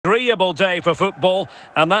agreeable day for football,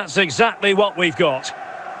 and that's exactly what we've got.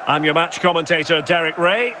 I'm your match commentator, Derek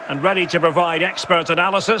Ray, and ready to provide expert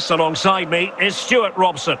analysis alongside me is Stuart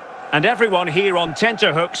Robson. And everyone here on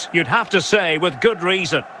tenterhooks, you'd have to say with good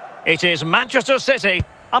reason. It is Manchester City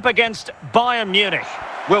up against Bayern Munich.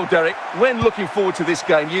 Well, Derek, when looking forward to this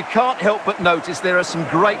game, you can't help but notice there are some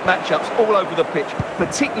great matchups all over the pitch,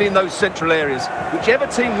 particularly in those central areas. Whichever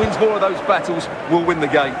team wins more of those battles will win the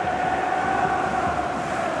game.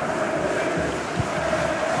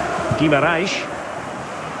 Guimaraes.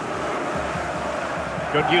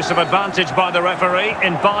 Good use of advantage by the referee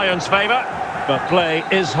in Bayern's favour. But play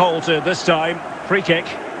is halted this time. Free kick.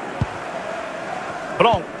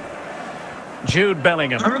 Blanc. Jude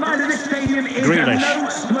Bellingham. A reminder, this stadium is Grealish. a no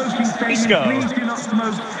smoking stadium. Isco. Please do not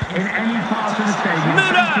smoke in any part of the stadium.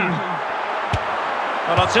 Müller!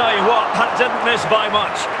 And I'll tell you what, that didn't miss by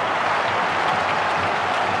much.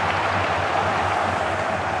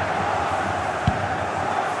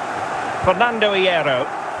 Fernando Hierro.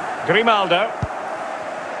 Grimaldo.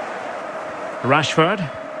 Rashford.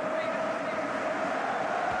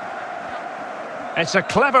 It's a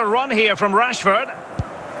clever run here from Rashford.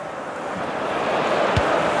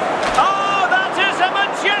 Oh, that is a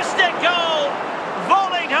majestic goal!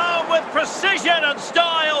 Volleyed home with precision and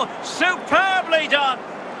style. Superbly done.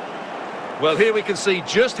 Well, here we can see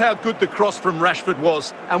just how good the cross from Rashford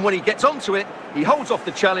was. And when he gets onto it, he holds off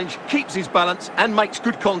the challenge, keeps his balance and makes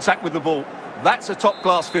good contact with the ball. That's a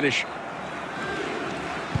top-class finish.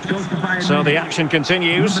 So the action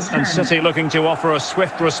continues, and City looking to offer a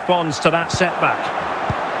swift response to that setback.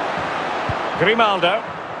 Grimaldo.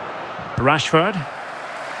 Rashford.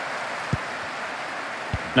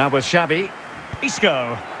 Now with Xavi.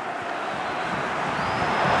 Isco.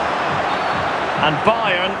 And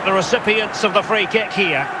Bayern, the recipients of the free kick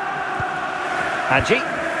here. Hadji.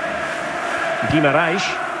 Guimaraes.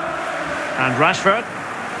 And Rashford.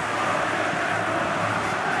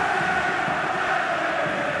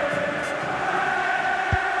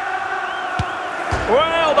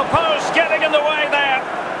 Well, the post getting in the way there.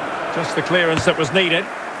 Just the clearance that was needed.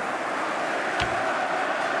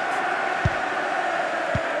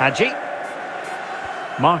 Hadji.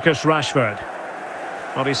 Marcus Rashford.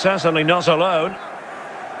 Well, he's certainly not alone.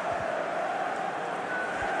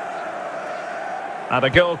 And a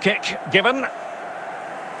goal kick given.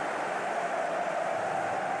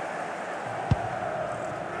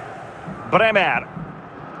 Bremer.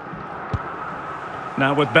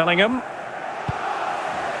 Now with Bellingham.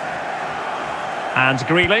 And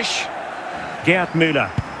Grealish. Gerd Müller.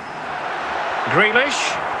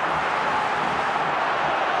 Grealish.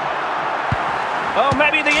 Oh,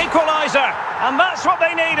 maybe the equaliser. And that's what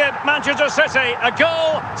they needed, Manchester City. A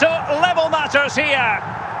goal to level matters here.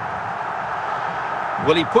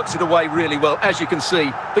 Well, he puts it away really well, as you can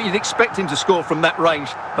see. But you'd expect him to score from that range.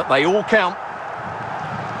 But they all count.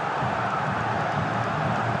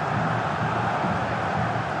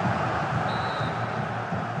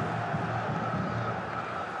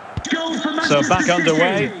 So back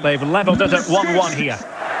underway, they've levelled it at 1-1 here.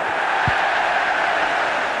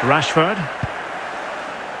 Rashford.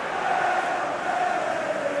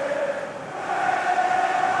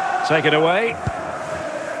 Take it away.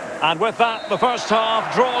 And with that, the first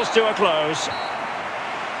half draws to a close.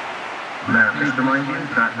 Now, please remind you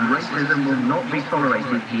that racism will not be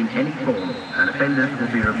tolerated in any form, and offenders will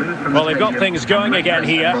be removed from Well, they've got things going again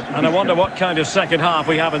here, and I wonder what kind of second half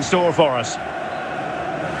we have in store for us.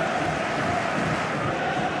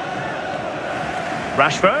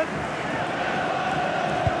 Rashford.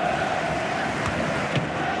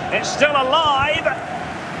 It's still alive.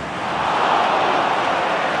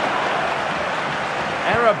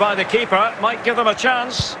 Error by the keeper might give them a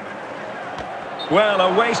chance. Well,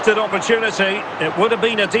 a wasted opportunity. It would have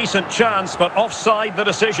been a decent chance, but offside the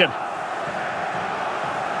decision.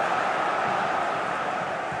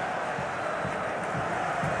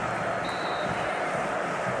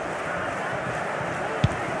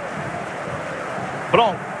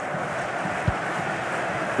 Blanc.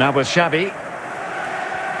 Now with Xavi.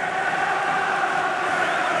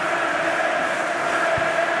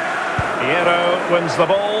 Hierro wins the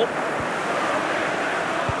ball.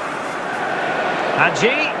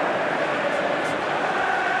 Hadji.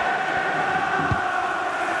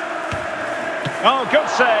 Oh, good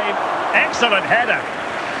save. Excellent header.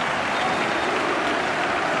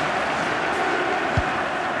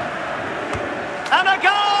 And a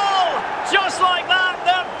goal! Just like that,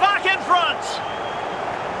 they're back in front.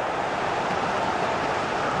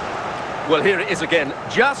 Well, here it is again.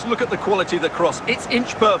 Just look at the quality of the cross. It's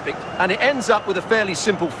inch perfect, and it ends up with a fairly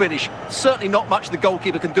simple finish. Certainly not much the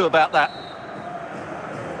goalkeeper can do about that.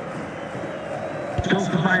 Goal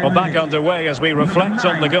for Bayern Well, back Munich. underway as we reflect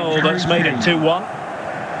on the goal that's made it 2-1.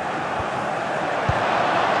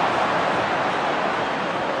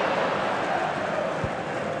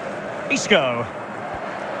 Isco.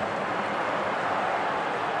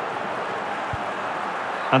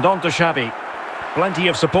 And on to Xavi. Plenty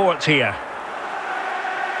of support here.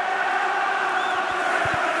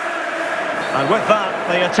 And with that,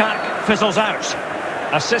 the attack fizzles out.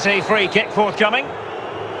 A City free kick forthcoming.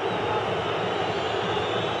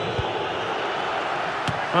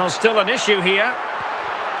 Well, still an issue here.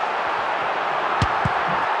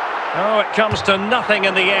 Oh, it comes to nothing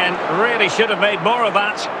in the end. Really should have made more of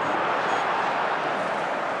that.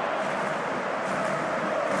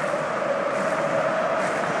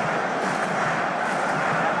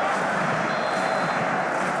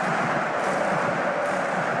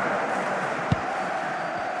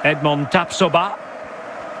 Edmond Tapsoba.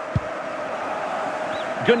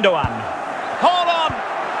 Gundogan. Hold on!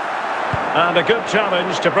 And a good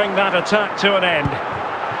challenge to bring that attack to an end.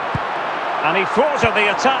 And he thwarted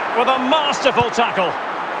the attack with a masterful tackle.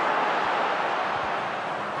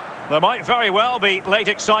 There might very well be late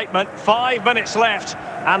excitement. 5 minutes left,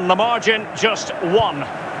 and the margin just 1.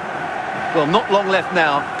 Well, not long left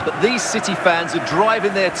now, but these City fans are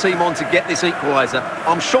driving their team on to get this equaliser.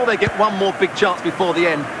 I'm sure they get one more big chance before the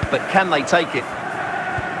end, but can they take it?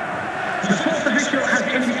 The sports official has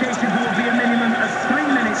indicated there will be a minimum of 3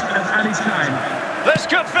 minutes of added time. This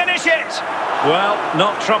could finish it! Well,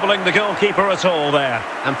 not troubling the goalkeeper at all there.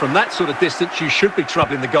 And from that sort of distance, you should be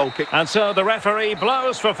troubling the goal kick. And so the referee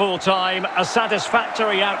blows for full time. A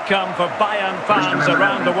satisfactory outcome for Bayern fans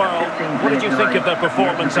around the world. What did you think of their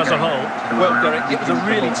performance as a whole? Well, Derek, it was a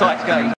really tight game.